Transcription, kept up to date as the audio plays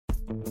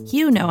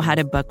You know how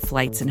to book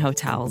flights and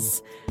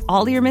hotels.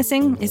 All you're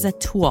missing is a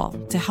tool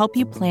to help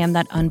you plan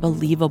that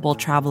unbelievable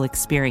travel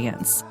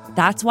experience.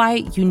 That's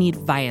why you need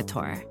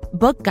Viator.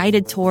 Book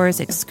guided tours,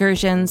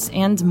 excursions,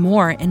 and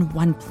more in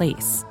one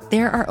place.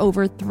 There are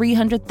over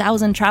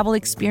 300,000 travel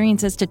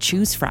experiences to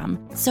choose from,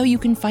 so you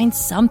can find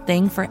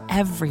something for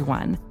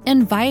everyone.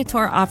 And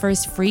Viator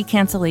offers free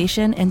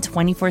cancellation and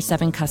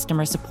 24/7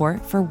 customer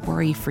support for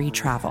worry-free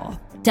travel.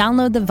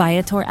 Download the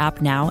Viator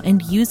app now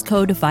and use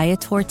code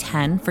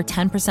Viator10 for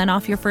 10%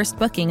 off your first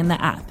booking in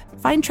the app.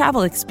 Find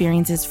travel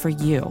experiences for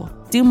you.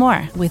 Do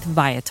more with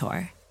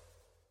Viator.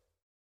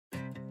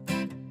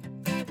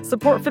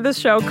 Support for this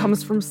show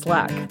comes from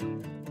Slack.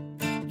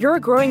 You're a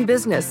growing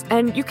business,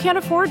 and you can't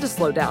afford to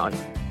slow down.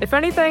 If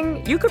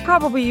anything, you could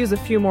probably use a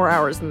few more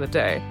hours in the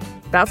day.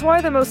 That's why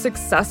the most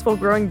successful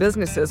growing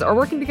businesses are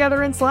working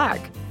together in Slack.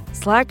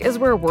 Slack is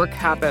where work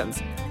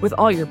happens, with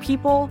all your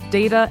people,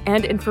 data,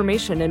 and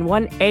information in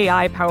one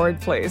AI-powered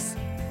place.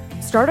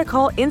 Start a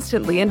call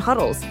instantly in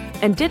huddles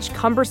and ditch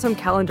cumbersome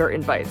calendar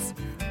invites.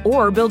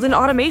 Or build an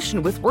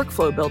automation with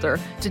Workflow Builder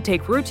to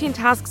take routine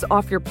tasks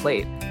off your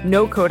plate.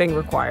 No coding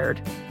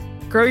required.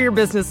 Grow your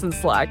business in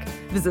Slack.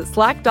 Visit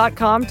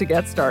slack.com to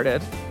get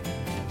started.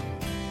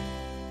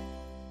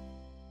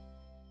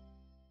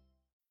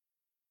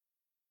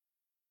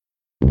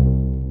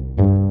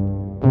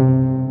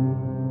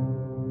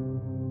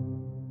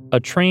 A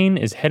train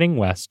is heading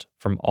west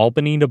from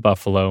Albany to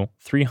Buffalo,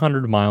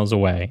 300 miles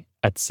away,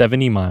 at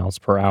 70 miles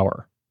per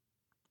hour.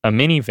 A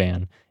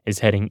minivan is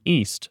heading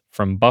east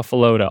from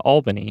Buffalo to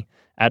Albany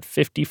at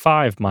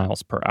 55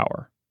 miles per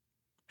hour.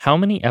 How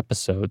many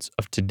episodes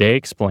of Today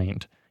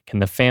Explained can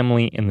the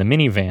family in the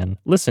minivan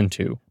listen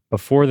to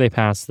before they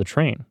pass the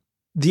train?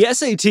 The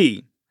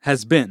SAT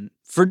has been,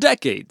 for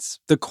decades,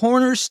 the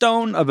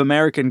cornerstone of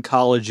American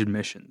college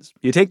admissions.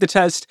 You take the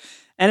test,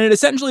 and it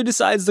essentially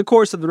decides the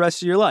course of the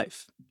rest of your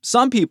life.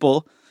 Some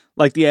people,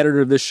 like the editor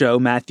of this show,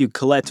 Matt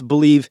Collette,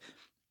 believe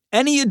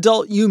any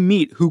adult you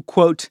meet who,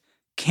 quote,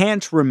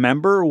 can't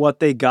remember what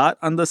they got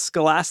on the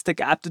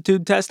Scholastic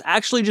Aptitude Test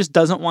actually just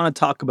doesn't want to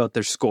talk about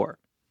their score.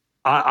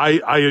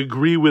 I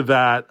agree with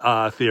that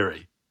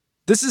theory.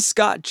 This is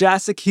Scott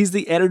Jacek. He's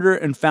the editor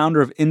and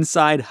founder of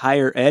Inside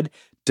Higher Ed.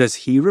 Does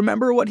he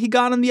remember what he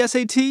got on the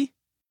SAT?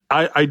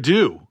 I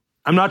do.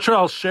 I'm not sure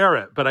I'll share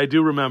it, but I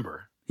do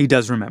remember. He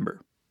does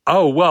remember.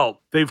 Oh,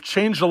 well, they've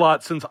changed a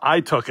lot since I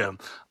took him.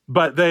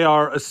 But they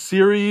are a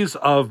series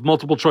of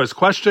multiple choice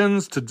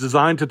questions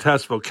designed to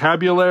test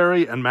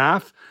vocabulary and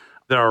math.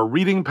 There are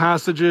reading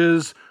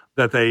passages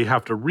that they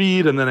have to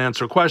read and then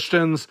answer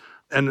questions.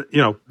 And,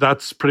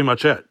 that's pretty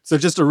much it. So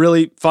just a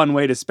really fun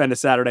way to spend a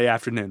Saturday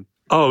afternoon.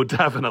 Oh,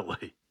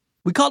 definitely.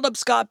 We called up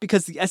Scott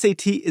because the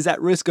SAT is at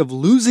risk of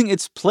losing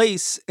its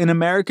place in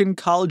American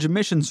college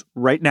admissions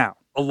right now.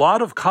 A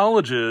lot of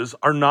colleges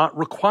are not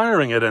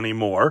requiring it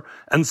anymore,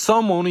 and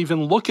some won't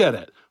even look at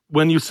it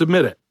when you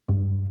submit it.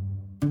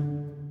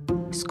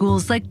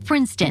 Schools like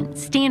Princeton,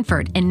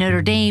 Stanford, and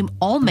Notre Dame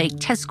all make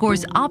test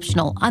scores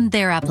optional on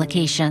their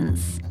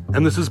applications.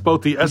 And this is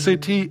both the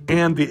SAT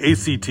and the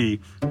ACT,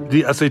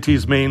 the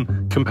SAT's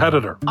main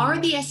competitor. Are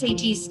the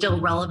SATs still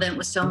relevant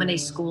with so many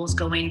schools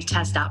going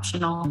test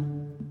optional?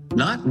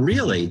 Not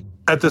really.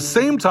 At the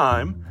same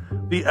time,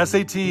 the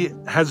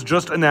SAT has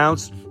just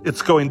announced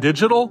it's going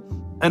digital,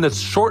 and it's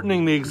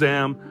shortening the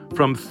exam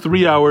from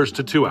 3 hours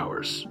to 2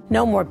 hours.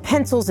 No more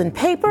pencils and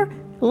paper,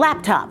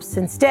 laptops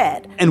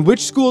instead. And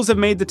which schools have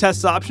made the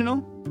tests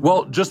optional?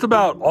 Well, just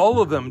about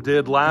all of them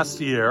did last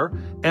year,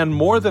 and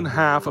more than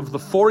half of the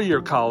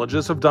four-year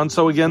colleges have done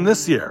so again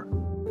this year.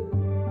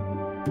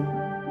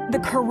 The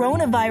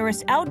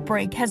coronavirus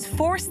outbreak has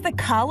forced the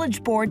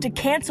College Board to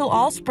cancel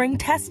all spring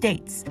test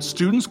dates.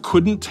 Students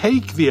couldn't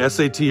take the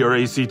SAT or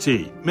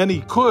ACT.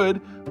 Many could,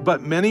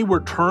 but many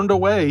were turned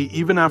away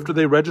even after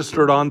they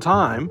registered on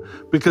time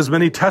because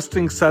many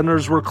testing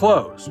centers were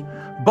closed.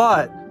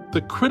 But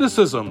the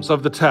criticisms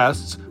of the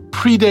tests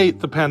predate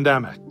the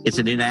pandemic. It's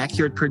an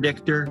inaccurate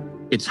predictor,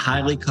 it's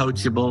highly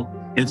coachable,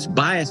 and it's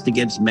biased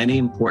against many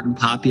important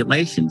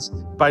populations.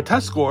 By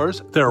test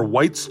scores, there are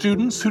white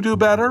students who do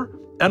better,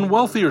 and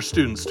wealthier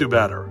students do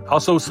better.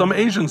 Also, some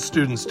Asian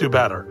students do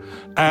better.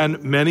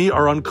 And many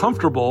are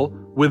uncomfortable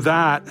with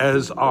that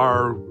as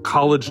our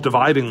college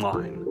dividing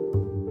line.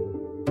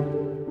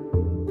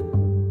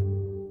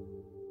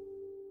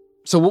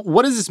 So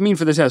what does this mean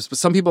for the test?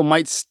 Some people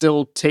might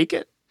still take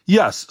it?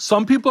 Yes,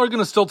 some people are going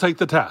to still take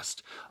the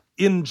test.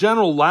 In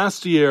general,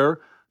 last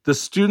year, the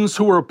students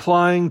who were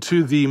applying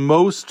to the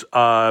most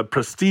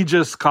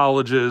prestigious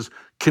colleges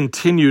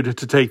continued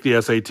to take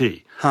the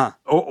SAT.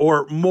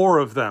 Or more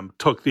of them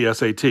took the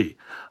SAT.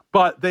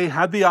 But they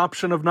had the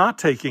option of not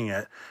taking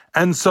it.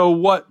 And so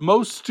what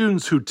most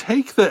students who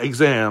take the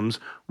exams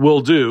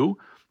will do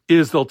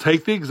is they'll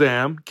take the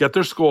exam, get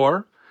their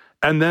score,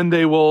 and then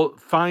they will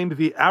find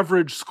the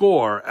average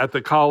score at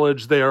the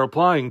college they are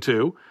applying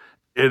to.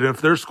 And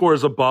if their score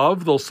is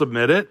above, they'll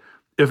submit it.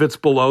 If it's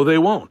below, they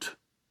won't.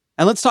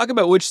 And let's talk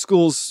about which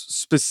schools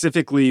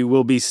specifically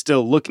will be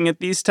still looking at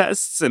these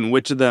tests and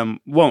which of them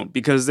won't,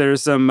 because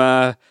there's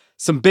some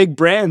some big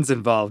brands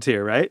involved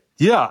here, right?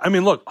 Yeah. I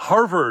mean, look,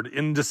 Harvard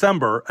in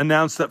December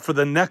announced that for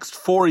the next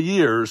 4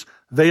 years,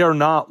 they are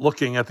not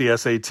looking at the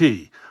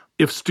SAT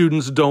if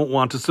students don't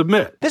want to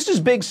submit. This is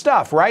big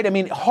stuff, right? I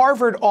mean,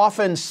 Harvard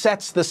often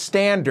sets the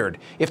standard.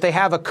 If they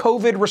have a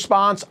COVID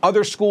response,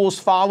 other schools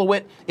follow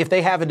it. If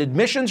they have an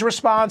admissions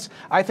response,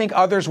 I think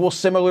others will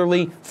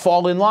similarly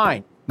fall in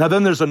line. Now,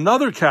 then there's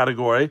another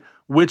category,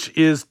 which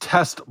is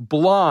test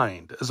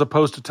blind as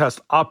opposed to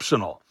test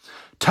optional.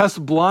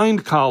 Test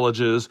blind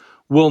colleges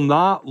will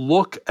not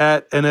look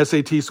at an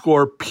SAT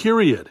score,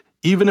 period,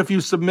 even if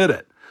you submit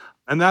it.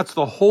 And that's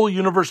the whole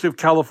University of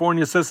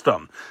California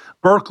system.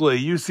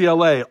 Berkeley,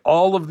 UCLA,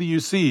 all of the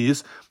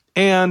UCs.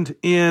 And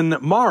in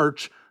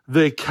March,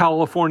 the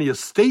California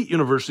State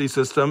University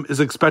system is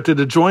expected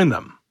to join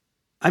them.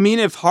 I mean,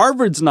 if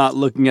Harvard's not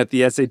looking at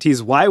the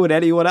SATs, why would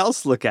anyone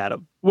else look at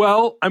them?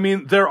 Well, I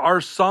mean, there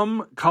are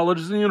some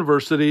colleges and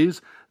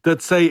universities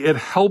that say it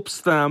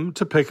helps them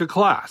to pick a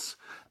class,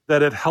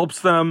 that it helps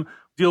them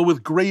deal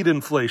with grade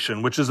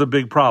inflation, which is a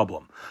big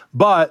problem.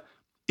 But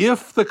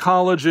if the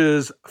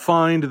colleges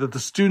find that the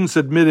students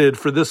admitted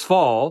for this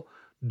fall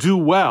do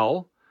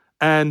well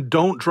and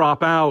don't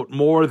drop out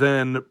more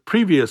than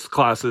previous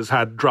classes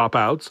had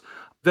dropouts,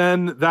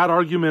 then that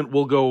argument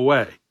will go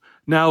away.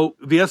 Now,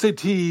 the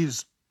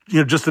SATs,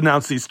 just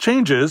announced these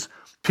changes.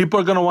 People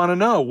are going to want to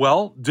know,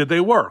 well, did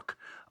they work?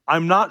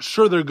 I'm not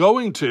sure they're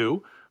going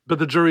to, but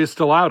the jury is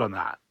still out on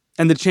that.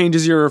 And the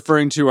changes you're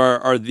referring to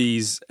are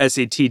these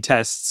SAT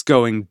tests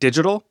going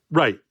digital?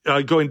 Right,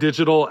 going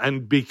digital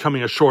and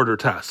becoming a shorter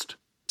test.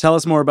 Tell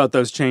us more about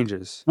those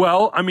changes.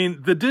 Well, I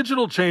mean, the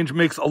digital change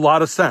makes a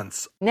lot of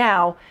sense.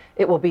 Now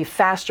it will be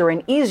faster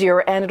and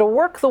easier, and it'll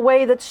work the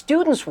way that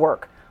students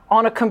work,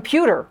 on a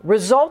computer.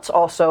 Results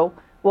also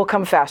will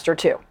come faster,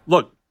 too.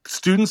 Look,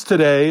 students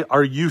today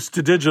are used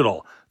to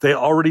digital. They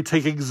already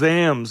take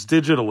exams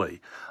digitally.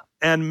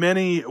 And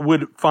many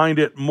would find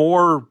it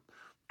more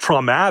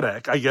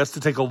traumatic, I guess, to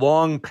take a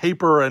long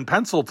paper and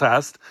pencil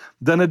test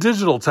than a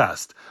digital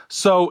test.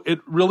 So it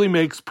really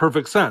makes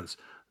perfect sense.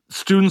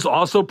 Students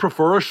also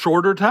prefer a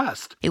shorter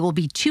test. It will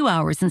be 2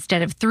 hours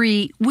instead of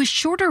 3, with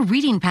shorter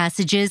reading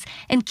passages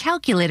and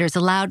calculators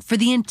allowed for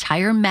the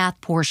entire math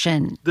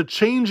portion. The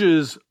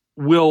changes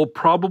will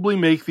probably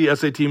make the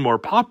SAT more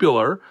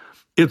popular.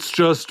 It's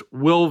just,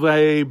 will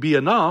they be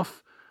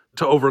enough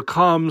to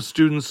overcome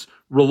students'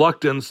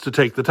 reluctance to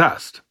take the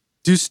test?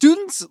 Do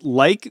students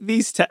like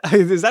these tests?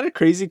 Is that a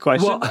crazy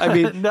question? Well, I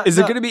mean, is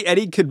there going to be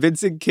any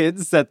convincing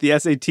kids that the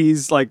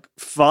SAT's like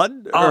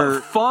fun?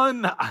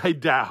 Fun, I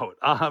doubt.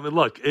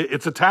 Look,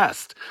 it's a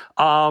test.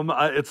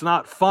 It's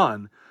not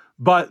fun.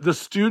 But the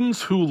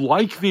students who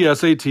like the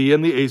SAT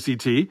and the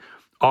ACT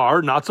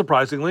are, not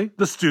surprisingly,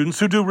 the students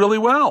who do really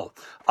well.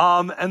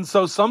 And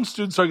so some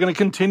students are going to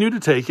continue to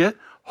take it,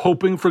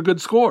 hoping for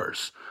good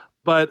scores.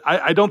 But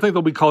I don't think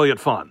they'll be calling it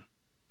fun.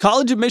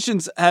 College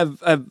admissions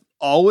have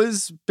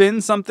always been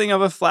something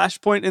of a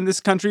flashpoint in this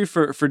country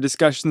for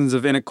discussions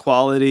of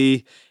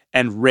inequality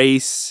and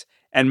race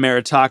and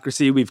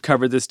meritocracy. We've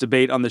covered this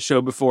debate on the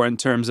show before in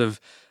terms of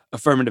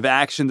affirmative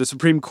action. The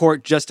Supreme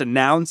Court just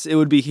announced it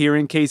would be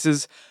hearing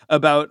cases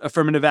about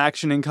affirmative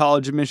action in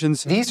college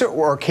admissions. These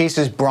are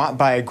cases brought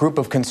by a group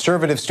of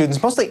conservative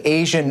students, mostly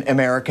Asian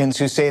Americans,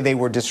 who say they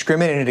were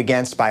discriminated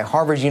against by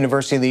Harvard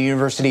University and the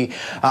University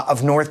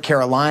of North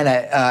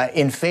Carolina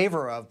in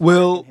favor of...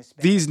 Will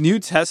these new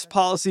test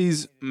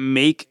policies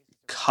make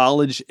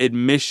college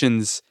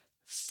admissions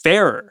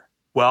fairer?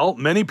 Well,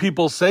 many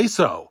people say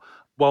so.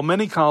 While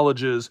many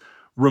colleges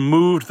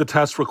removed the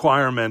test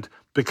requirement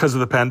because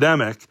of the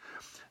pandemic,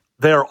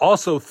 they are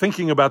also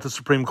thinking about the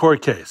Supreme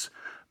Court case.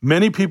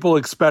 Many people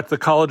expect the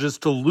colleges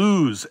to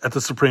lose at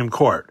the Supreme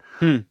Court.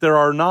 There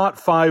are not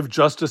 5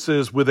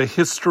 justices with a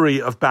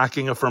history of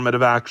backing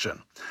affirmative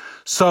action.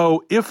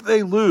 So if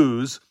they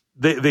lose,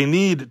 they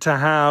need to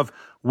have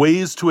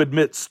ways to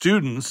admit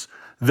students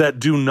that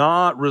do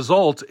not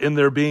result in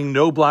there being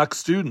no Black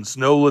students,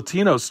 no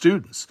Latino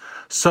students.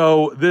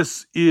 So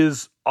this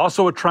is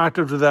also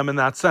attractive to them in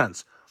that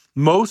sense.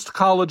 Most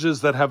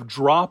colleges that have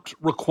dropped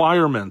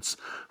requirements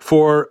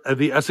for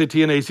the SAT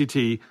and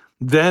ACT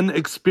then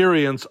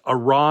experience a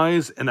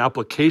rise in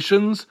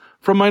applications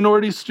from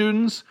minority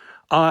students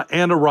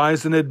and a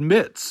rise in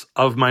admits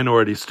of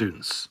minority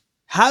students.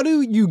 How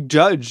do you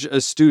judge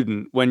a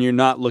student when you're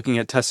not looking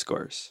at test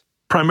scores?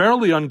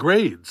 Primarily on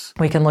grades.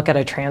 We can look at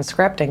a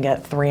transcript and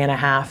get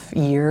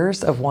 3.5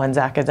 years of one's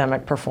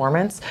academic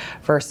performance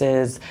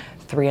versus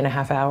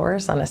 3.5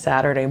 hours on a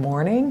Saturday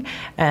morning.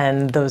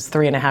 And those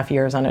 3.5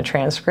 years on a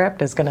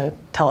transcript is going to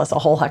tell us a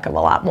whole heck of a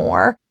lot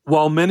more.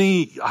 While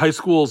many high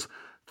schools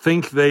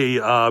think they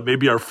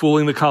maybe are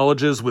fooling the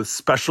colleges with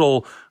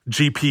special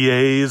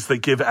GPAs that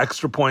give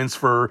extra points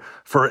for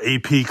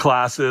AP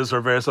classes or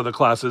various other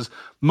classes,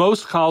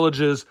 most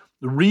colleges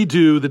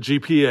redo the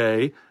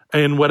GPA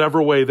in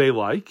whatever way they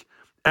like,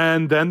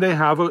 and then they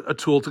have a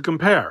tool to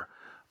compare.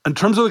 In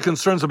terms of the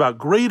concerns about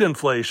grade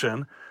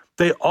inflation,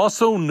 They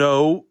also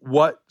know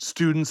what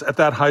students at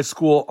that high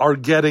school are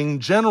getting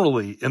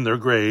generally in their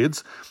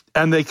grades,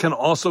 and they can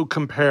also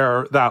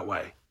compare that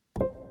way.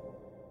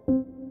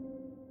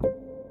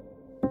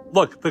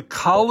 Look, the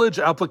college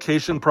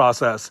application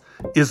process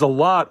is a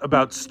lot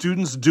about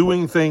students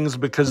doing things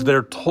because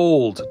they're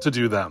told to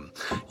do them.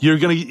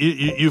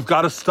 You've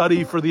got to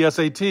study for the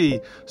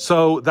SAT,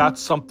 so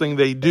that's something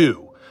they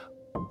do.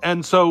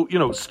 And so,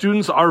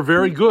 students are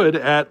very good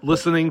at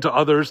listening to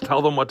others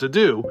tell them what to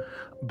do,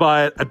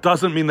 but it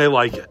doesn't mean they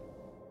like it.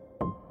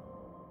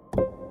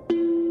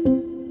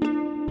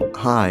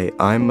 Hi,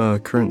 I'm a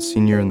current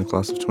senior in the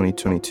class of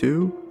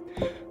 2022.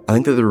 I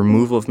think that the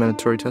removal of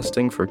mandatory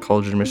testing for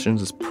college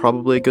admissions is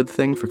probably a good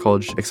thing for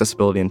college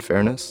accessibility and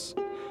fairness.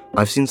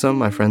 I've seen some of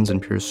my friends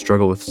and peers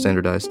struggle with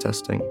standardized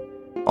testing.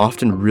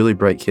 Often really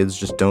bright kids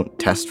just don't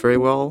test very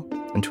well,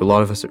 and to a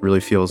lot of us it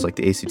really feels like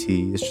the ACT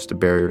is just a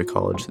barrier to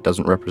college that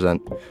doesn't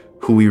represent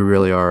who we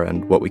really are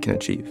and what we can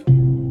achieve.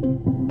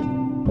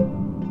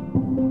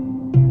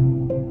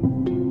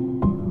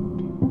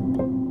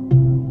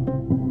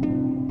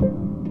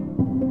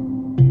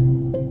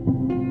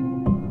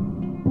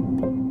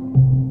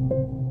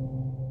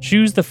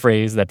 Choose the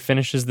phrase that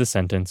finishes the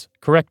sentence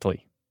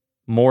correctly.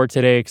 More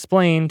today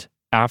explained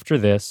after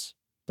this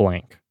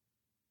blank.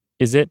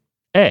 Is it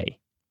A,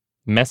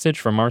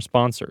 message from our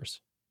sponsors?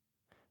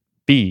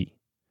 B,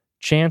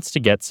 chance to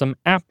get some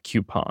app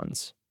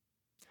coupons?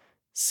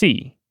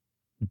 C,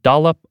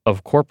 dollop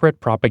of corporate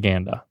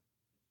propaganda?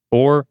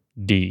 Or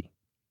D,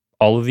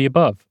 all of the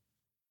above?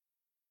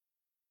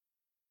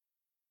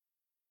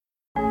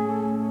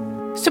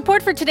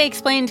 Support for Today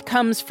Explained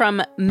comes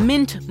from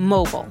Mint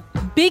Mobile.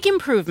 Big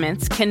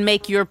improvements can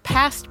make your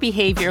past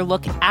behavior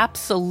look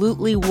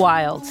absolutely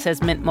wild,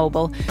 says Mint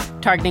Mobile,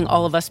 targeting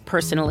all of us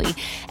personally.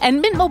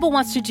 And Mint Mobile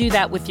wants to do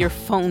that with your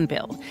phone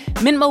bill.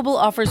 Mint Mobile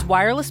offers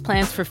wireless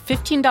plans for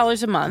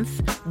 $15 a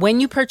month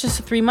when you purchase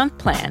a 3-month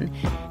plan.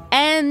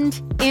 And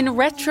in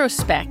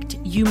retrospect,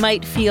 you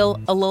might feel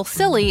a little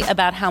silly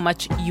about how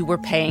much you were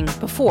paying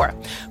before.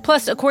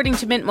 Plus, according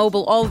to Mint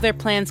Mobile, all of their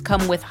plans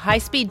come with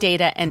high-speed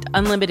data and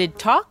unlimited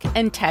talk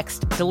and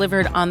text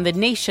delivered on the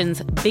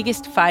nation's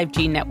biggest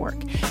 5G network.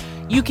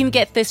 You can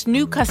get this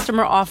new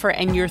customer offer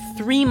and your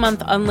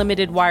 3-month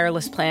unlimited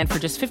wireless plan for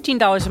just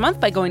 $15 a month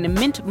by going to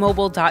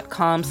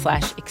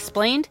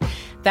mintmobile.com/explained.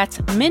 That's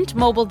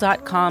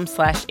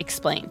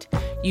mintmobile.com/explained.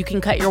 You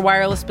can cut your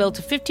wireless bill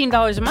to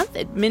 $15 a month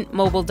at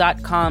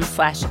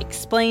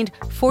mintmobile.com/explained.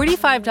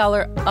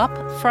 $45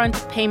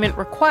 upfront payment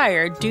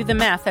required. Do the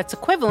math. That's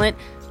equivalent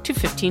to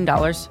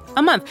 $15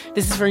 a month.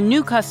 This is for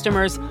new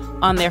customers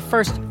on their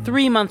first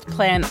 3-month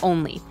plan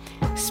only.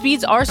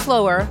 Speeds are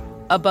slower,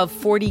 above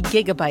 40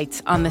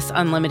 gigabytes on this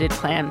unlimited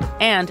plan,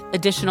 and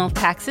additional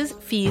taxes,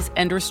 fees,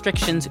 and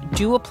restrictions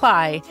do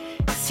apply.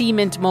 See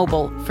Mint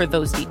Mobile for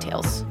those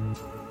details.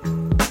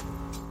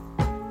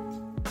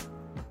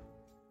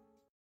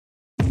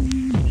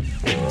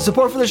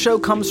 Support for the show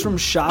comes from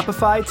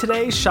Shopify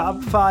today.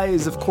 Shopify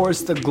is, of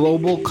course, the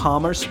global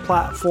commerce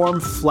platform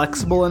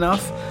flexible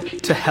enough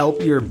to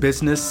help your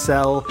business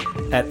sell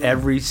at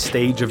every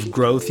stage of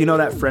growth. You know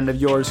that friend of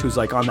yours who's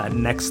like on that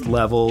next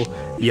level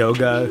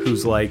yoga,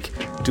 who's like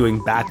doing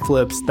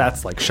backflips?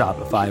 That's like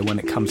Shopify when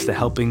it comes to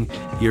helping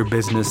your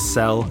business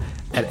sell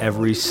at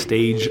every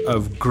stage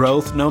of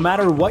growth. No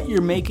matter what you're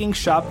making,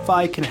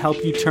 Shopify can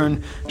help you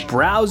turn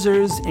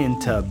browsers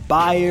into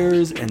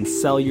buyers and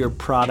sell your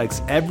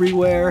products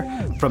everywhere,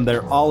 from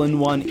their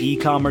all-in-one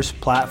e-commerce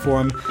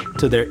platform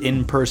to their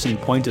in-person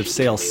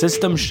point-of-sale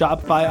system.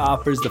 Shopify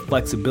offers the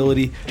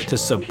flexibility to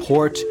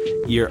support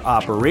your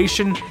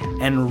operation.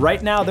 And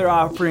right now they're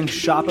offering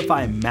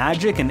Shopify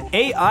Magic, an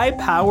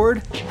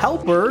AI-powered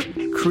helper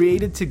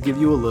created to give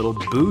you a little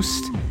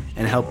boost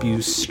and help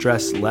you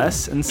stress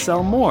less and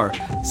sell more.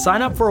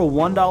 Sign up for a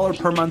 $1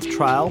 per month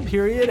trial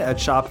period at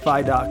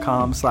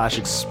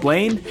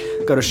shopify.com/explained.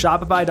 Go to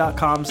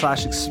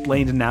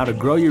shopify.com/explained now to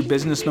grow your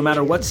business no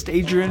matter what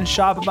stage you're in.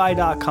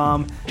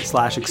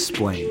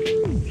 Shopify.com/explained.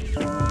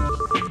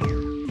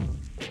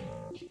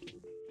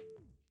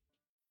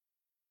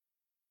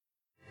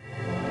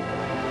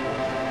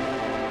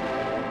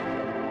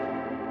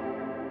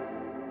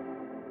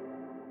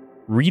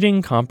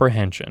 Reading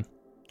comprehension.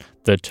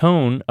 The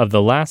tone of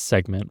the last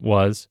segment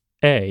was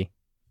A,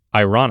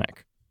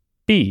 ironic,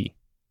 B,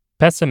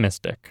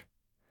 pessimistic,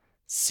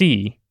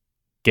 C,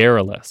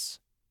 garrulous,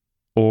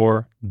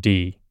 or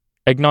D,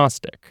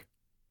 agnostic.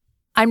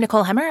 I'm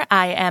Nicole Hemmer.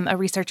 I am a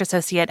research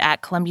associate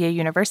at Columbia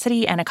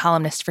University and a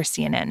columnist for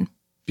CNN.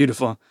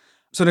 Beautiful.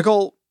 So,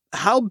 Nicole,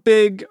 how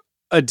big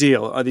a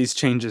deal are these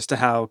changes to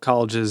how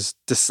colleges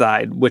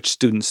decide which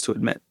students to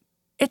admit?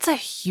 It's a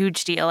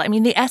huge deal. I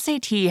mean, the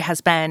SAT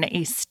has been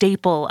a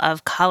staple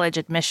of college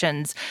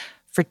admissions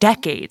for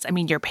decades. I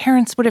mean, your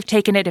parents would have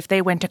taken it if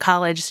they went to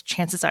college.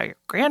 Chances are your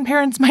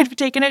grandparents might have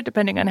taken it,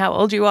 depending on how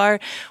old you are,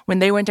 when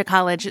they went to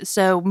college.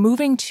 So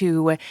moving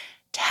to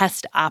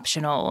test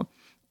optional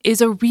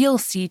is a real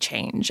sea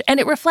change. And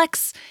it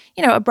reflects,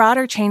 a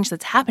broader change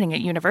that's happening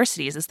at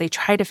universities as they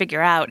try to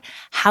figure out,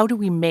 how do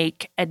we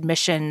make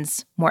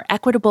admissions more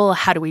equitable?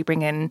 How do we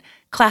bring in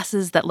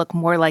classes that look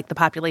more like the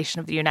population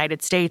of the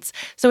United States?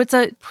 So it's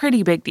a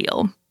pretty big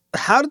deal.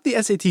 How did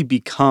the SAT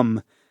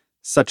become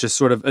such a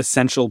sort of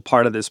essential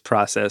part of this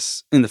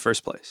process in the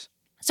first place?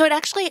 So it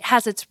actually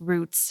has its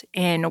roots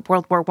in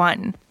World War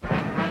I.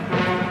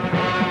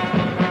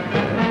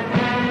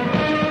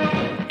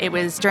 It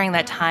was during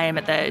that time,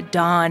 at the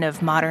dawn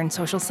of modern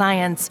social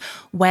science,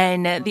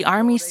 when the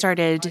Army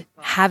started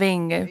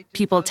having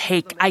people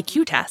take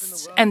IQ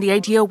tests. And the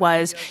idea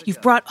was,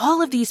 you've brought all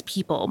of these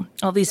people,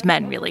 all these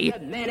men, really.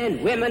 Men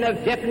and women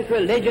of different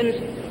religions,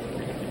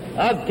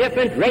 of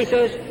different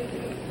races,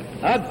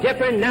 of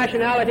different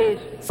nationalities.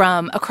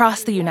 From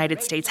across the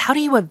United States. How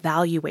do you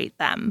evaluate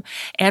them?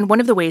 And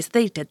one of the ways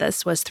they did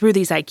this was through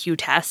these IQ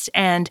tests.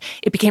 And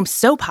it became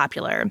so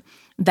popular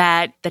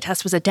that the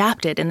test was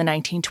adapted in the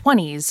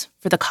 1920s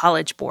for the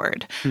College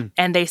Board.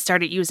 And they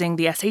started using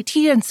the SAT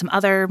and some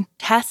other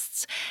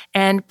tests.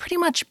 And pretty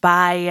much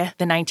by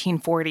the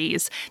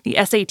 1940s, the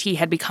SAT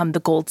had become the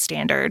gold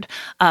standard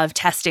of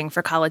testing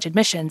for college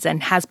admissions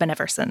and has been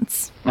ever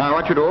since. Now I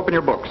want you to open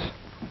your books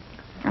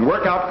and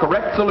work out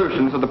correct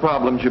solutions of the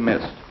problems you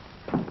missed.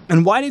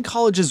 And why did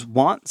colleges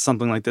want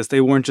something like this? They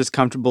weren't just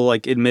comfortable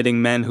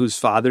admitting men whose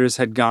fathers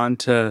had gone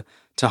to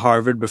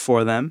Harvard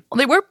before them? Well,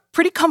 they were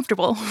pretty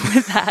comfortable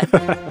with that.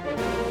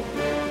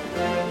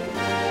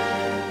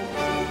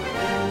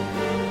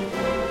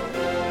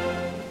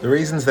 The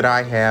reasons that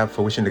I have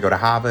for wishing to go to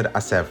Harvard are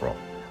several.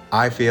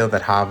 I feel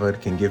that Harvard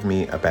can give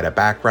me a better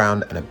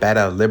background and a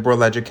better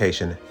liberal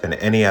education than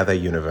any other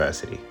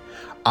university.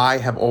 I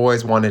have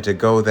always wanted to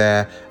go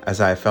there,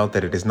 as I felt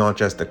that it is not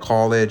just a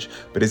college,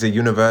 but is a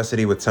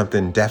university with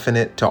something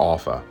definite to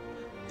offer.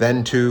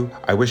 Then, too,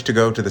 I wish to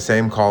go to the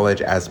same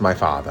college as my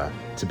father.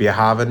 To be a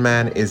Harvard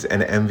man is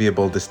an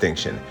enviable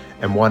distinction,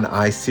 and one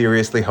I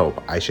seriously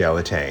hope I shall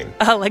attain.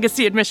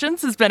 Legacy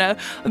admissions has been a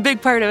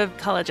big part of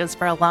colleges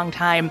for a long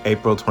time.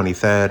 April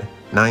 23rd,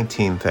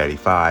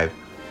 1935,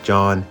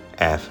 John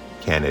F.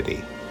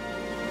 Kennedy.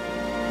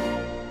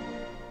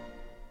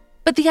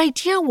 But the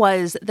idea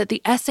was that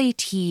the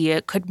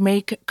SAT could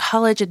make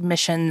college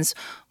admissions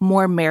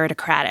more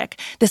meritocratic.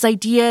 This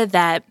idea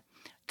that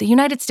the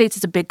United States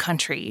is a big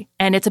country,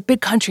 and it's a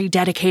big country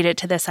dedicated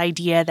to this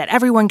idea that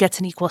everyone gets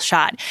an equal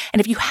shot. And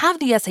if you have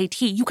the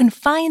SAT, you can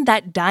find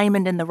that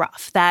diamond in the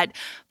rough, that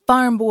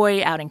farm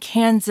boy out in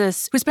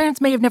Kansas whose parents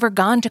may have never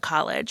gone to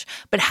college,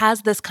 but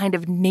has this kind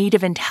of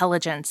native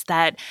intelligence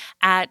that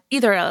at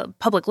either a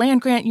public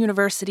land-grant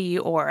university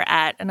or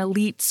at an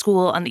elite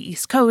school on the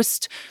East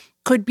Coast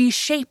could be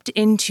shaped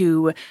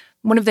into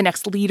one of the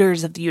next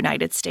leaders of the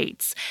United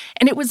States.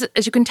 And it was,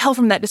 as you can tell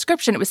from that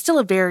description, it was still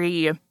a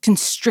very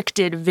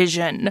constricted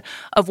vision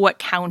of what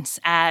counts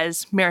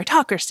as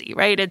meritocracy,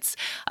 right? It's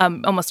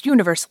almost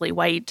universally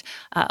white,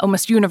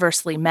 almost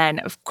universally men.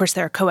 Of course,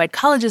 there are co-ed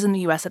colleges in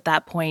the U.S. at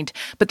that point,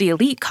 but the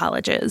elite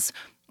colleges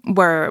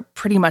were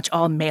pretty much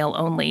all male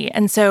only.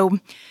 And so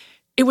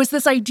it was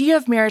this idea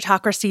of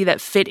meritocracy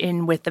that fit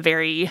in with the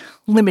very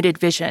limited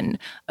vision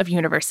of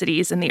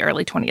universities in the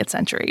early 20th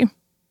century.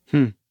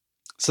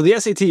 So the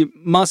SAT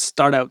must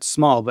start out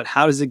small, but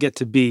how does it get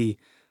to be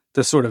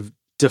the sort of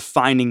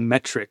defining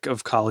metric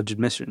of college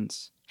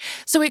admissions?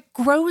 So it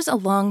grows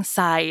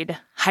alongside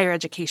higher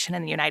education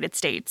in the United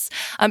States.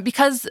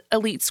 Because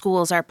elite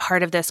schools are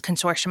part of this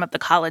consortium of the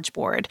College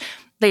Board,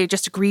 they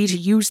just agree to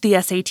use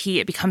the SAT.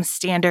 It becomes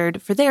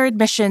standard for their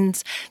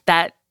admissions.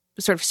 That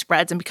sort of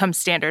spreads and becomes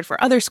standard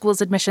for other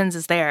schools' admissions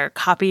as they are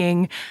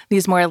copying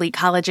these more elite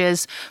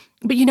colleges.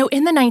 But,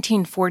 in the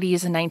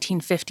 1940s and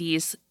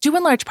 1950s, due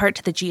in large part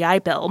to the GI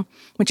Bill,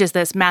 which is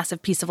this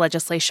massive piece of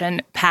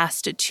legislation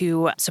passed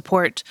to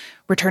support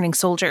returning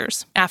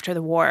soldiers after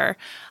the war,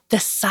 the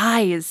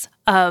size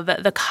of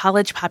the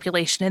college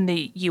population in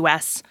the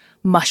U.S.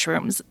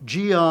 mushrooms.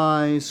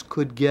 GIs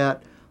could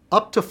get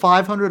up to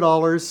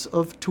 $500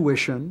 of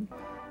tuition,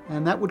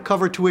 and that would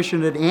cover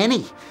tuition at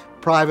any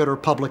private or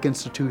public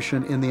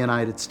institution in the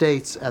United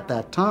States at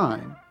that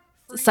time.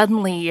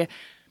 Suddenly,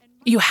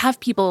 you have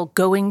people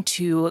going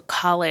to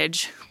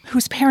college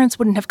whose parents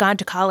wouldn't have gone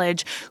to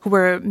college, who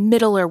were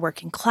middle or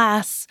working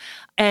class.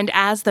 And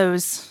as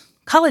those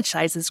college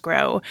sizes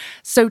grow,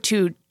 so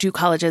too do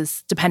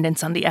colleges'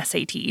 dependence on the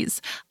SATs.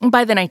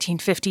 By the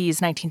 1950s,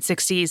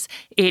 1960s,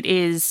 it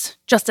is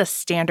just a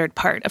standard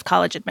part of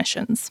college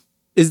admissions.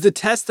 Is the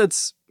test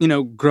that's,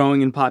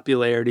 growing in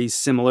popularity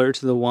similar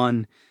to the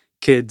one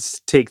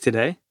kids take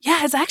today?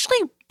 Yeah, it's actually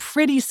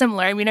pretty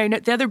similar. I know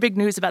the other big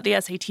news about the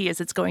SAT is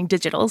it's going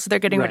digital, so they're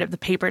getting rid of the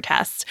paper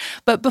tests.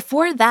 But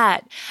before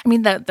that,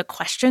 the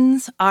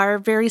questions are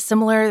very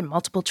similar,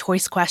 multiple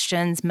choice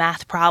questions,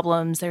 math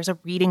problems, there's a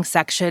reading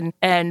section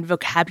and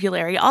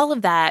vocabulary, all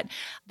of that.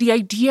 The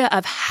idea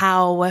of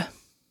how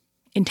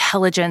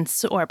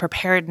intelligence or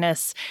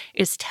preparedness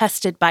is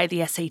tested by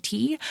the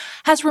SAT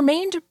has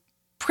remained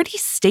pretty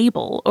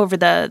stable over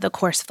the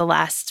course of the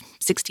last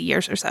 60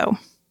 years or so.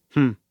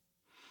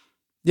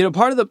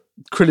 Part of the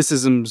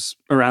criticisms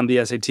around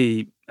the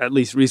SAT, at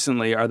least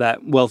recently, are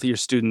that wealthier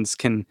students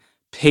can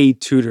pay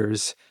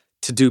tutors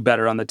to do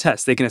better on the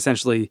test. They can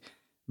essentially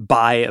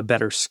buy a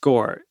better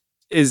score.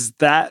 Is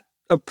that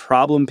a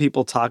problem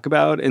people talk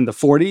about in the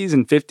 40s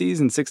and 50s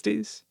and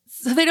 60s?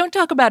 So they don't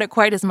talk about it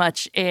quite as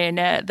much in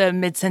the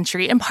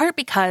mid-century, in part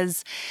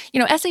because,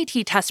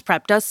 SAT test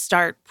prep does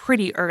start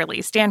pretty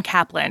early. Stan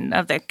Kaplan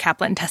of the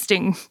Kaplan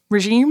testing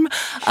regime,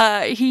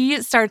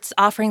 he starts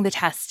offering the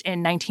test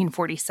in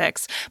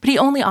 1946, but he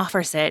only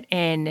offers it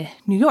in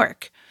New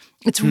York.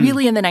 It's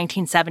really in the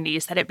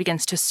 1970s that it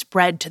begins to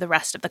spread to the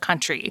rest of the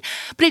country.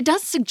 But it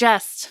does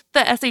suggest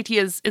that SAT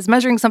is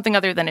measuring something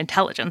other than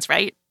intelligence,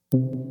 right?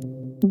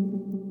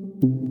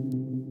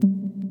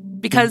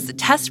 Because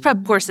test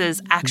prep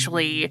courses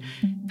actually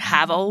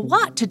have a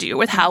lot to do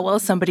with how well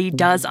somebody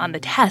does on the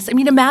test. I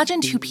mean,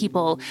 imagine two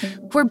people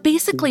who are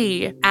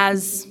basically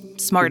as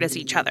smart as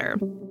each other.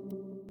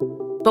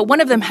 But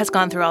one of them has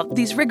gone through all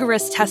these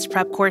rigorous test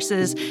prep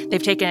courses.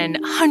 They've taken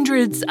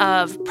hundreds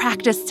of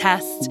practice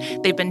tests.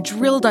 They've been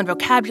drilled on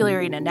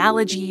vocabulary and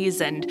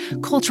analogies and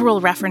cultural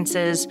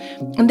references.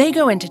 And they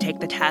go in to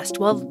take the test.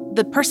 Well,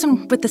 the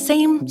person with the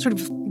same sort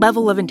of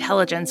level of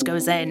intelligence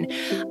goes in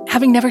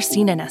having never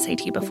seen an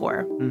SAT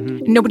before.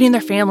 Nobody in their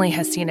family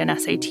has seen an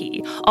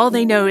SAT. All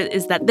they know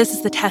is that this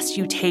is the test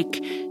you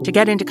take to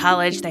get into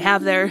college. They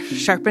have their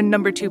sharpened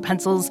number 2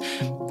 pencils.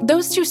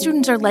 Those two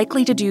students are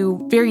likely to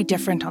do very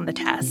different on the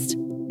test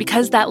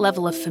because that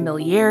level of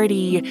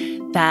familiarity,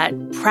 that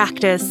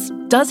practice,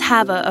 does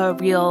have a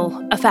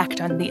real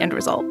effect on the end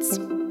results.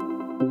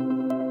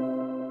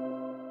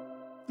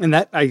 And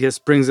that, I guess,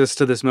 brings us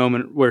to this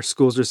moment where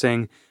schools are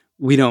saying,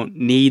 we don't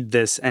need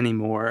this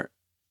anymore.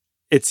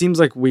 It seems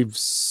like we've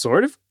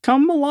sort of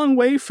come a long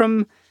way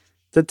from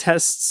the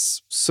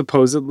test's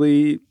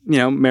supposedly,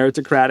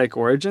 meritocratic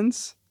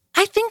origins.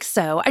 I think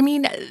so. I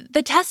mean,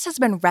 the test has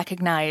been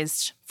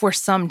recognized for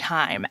some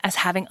time as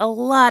having a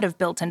lot of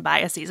built-in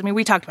biases. I mean,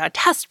 we talked about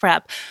test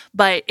prep,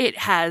 but it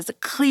has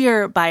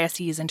clear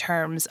biases in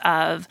terms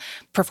of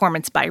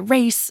performance by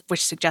race,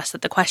 which suggests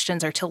that the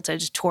questions are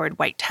tilted toward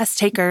white test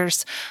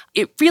takers.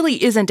 It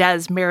really isn't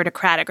as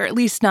meritocratic, or at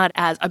least not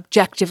as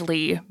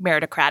objectively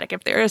meritocratic,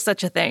 if there is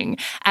such a thing,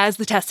 as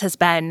the test has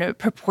been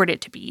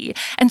purported to be.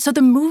 And so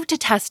the move to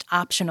test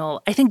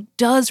optional, I think,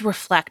 does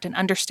reflect an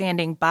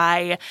understanding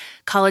by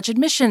college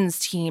admissions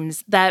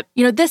teams that,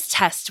 this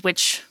test,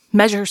 which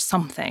measures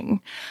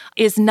something,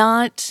 is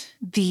not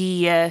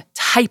the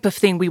type of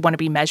thing we want to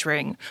be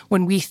measuring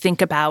when we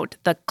think about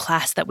the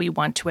class that we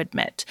want to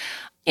admit.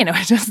 It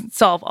doesn't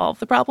solve all of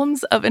the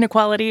problems of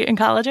inequality in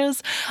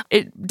colleges.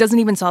 It doesn't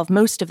even solve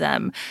most of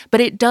them, but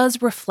it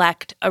does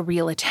reflect a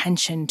real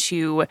attention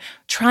to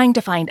trying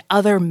to find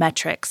other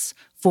metrics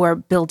for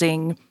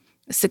building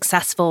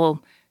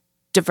successful,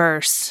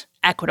 diverse,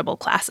 equitable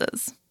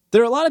classes.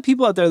 There are a lot of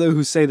people out there, though,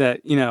 who say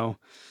that,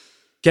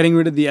 getting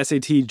rid of the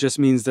SAT just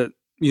means that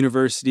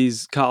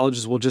universities,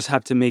 colleges will just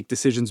have to make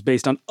decisions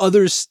based on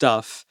other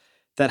stuff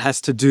that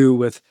has to do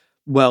with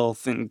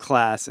wealth and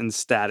class and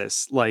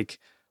status, like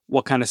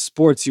what kind of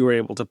sports you were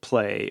able to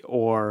play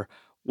or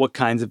what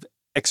kinds of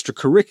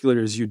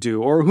extracurriculars you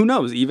do, or who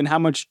knows, even how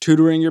much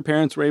tutoring your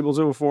parents were able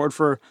to afford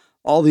for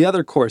all the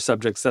other core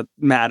subjects that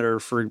matter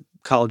for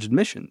college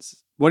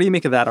admissions. What do you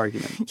make of that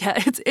argument? Yeah,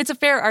 it's a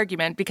fair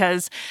argument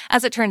because,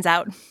 as it turns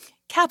out,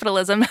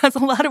 capitalism has a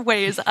lot of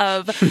ways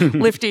of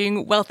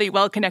lifting wealthy,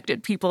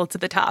 well-connected people to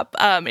the top.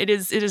 It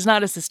is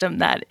not a system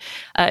that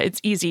it's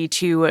easy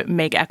to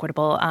make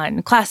equitable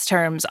on class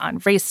terms,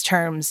 on race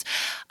terms.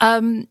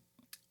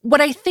 What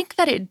I think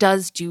that it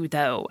does do,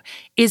 though,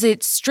 is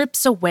it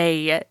strips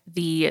away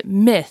the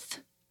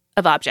myth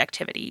of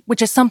objectivity,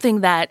 which is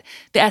something that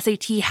the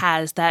SAT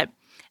has that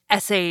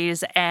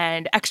essays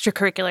and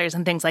extracurriculars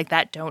and things like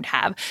that don't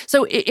have.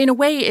 So in a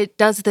way, it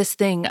does this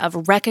thing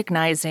of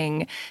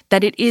recognizing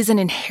that it is an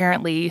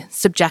inherently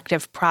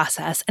subjective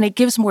process, and it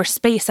gives more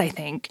space, I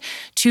think,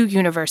 to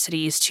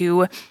universities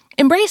to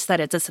embrace that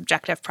it's a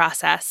subjective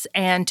process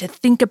and to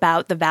think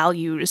about the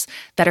values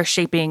that are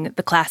shaping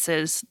the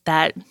classes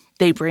that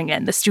they bring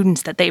in, the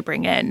students that they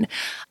bring in.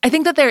 I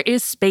think that there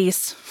is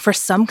space for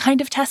some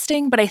kind of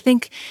testing, but I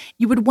think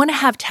you would want to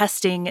have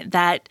testing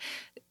that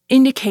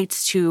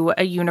indicates to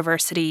a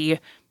university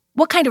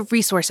what kind of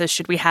resources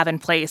should we have in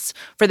place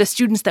for the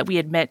students that we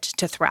admit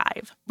to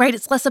thrive, right?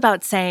 It's less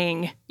about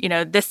saying,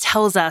 this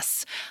tells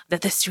us that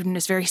this student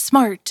is very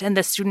smart and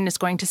this student is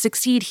going to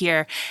succeed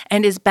here,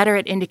 and is better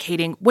at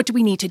indicating what do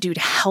we need to do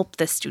to help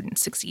this student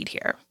succeed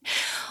here.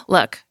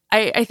 Look,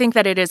 I think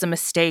that it is a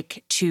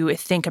mistake to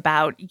think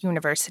about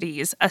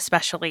universities,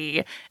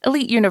 especially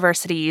elite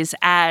universities,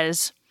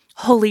 as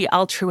wholly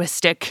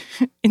altruistic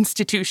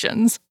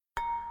institutions.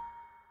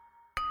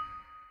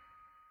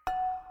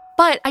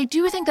 But I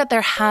do think that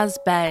there has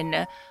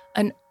been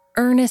an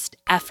earnest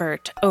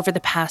effort over the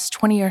past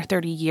 20 or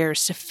 30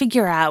 years to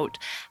figure out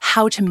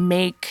how to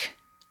make,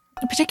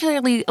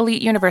 particularly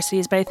elite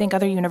universities, but I think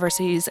other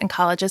universities and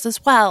colleges as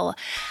well,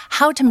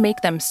 how to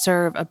make them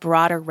serve a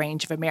broader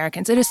range of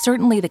Americans. It is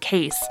certainly the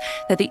case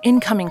that the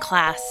incoming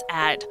class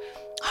at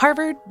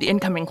Harvard, the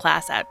incoming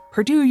class at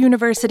Purdue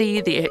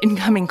University, the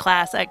incoming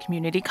class at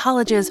community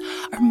colleges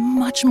are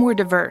much more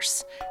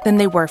diverse than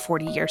they were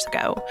 40 years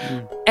ago.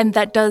 And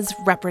that does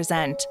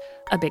represent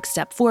a big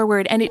step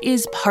forward, and it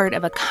is part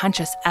of a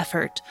conscious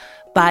effort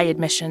by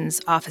admissions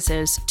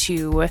offices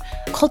to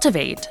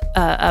cultivate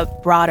a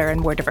broader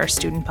and more diverse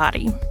student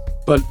body.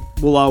 But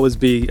we'll always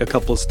be a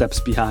couple steps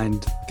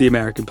behind the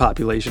American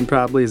population,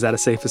 probably. Is that a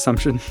safe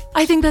assumption?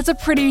 I think that's a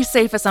pretty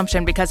safe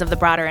assumption because of the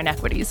broader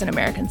inequities in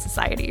American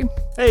society.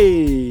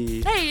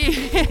 Hey,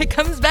 it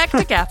comes back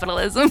to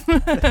capitalism.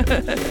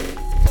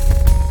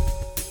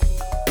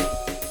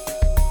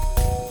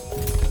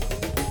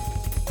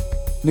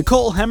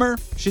 Nicole Hemmer,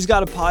 she's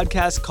got a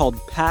podcast called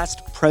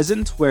Past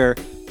Present, where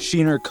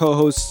she and her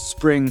co-hosts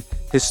bring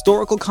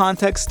historical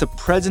context to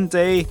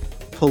present-day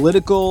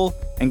political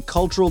and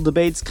cultural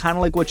debates, kind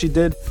of like what she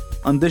did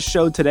on this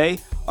show today.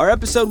 Our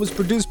episode was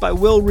produced by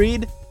Will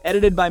Reid,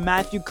 edited by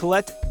Matt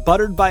Collette,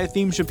 buttered by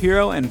Efim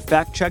Shapiro, and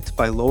fact-checked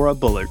by Laura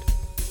Bullard.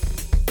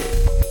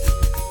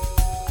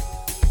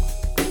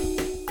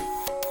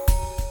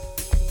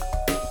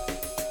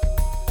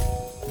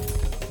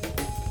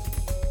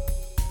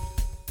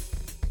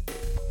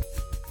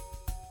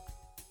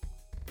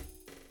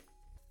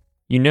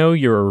 You know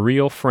you're a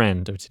real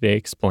friend of Today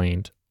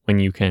Explained when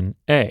you can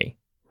A,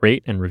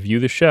 rate and review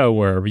the show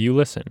wherever you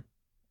listen,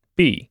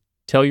 B,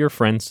 tell your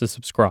friends to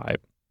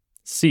subscribe,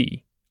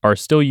 C, are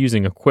still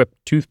using a Quip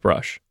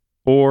toothbrush,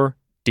 or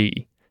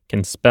D,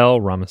 can spell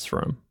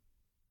Rameswaram.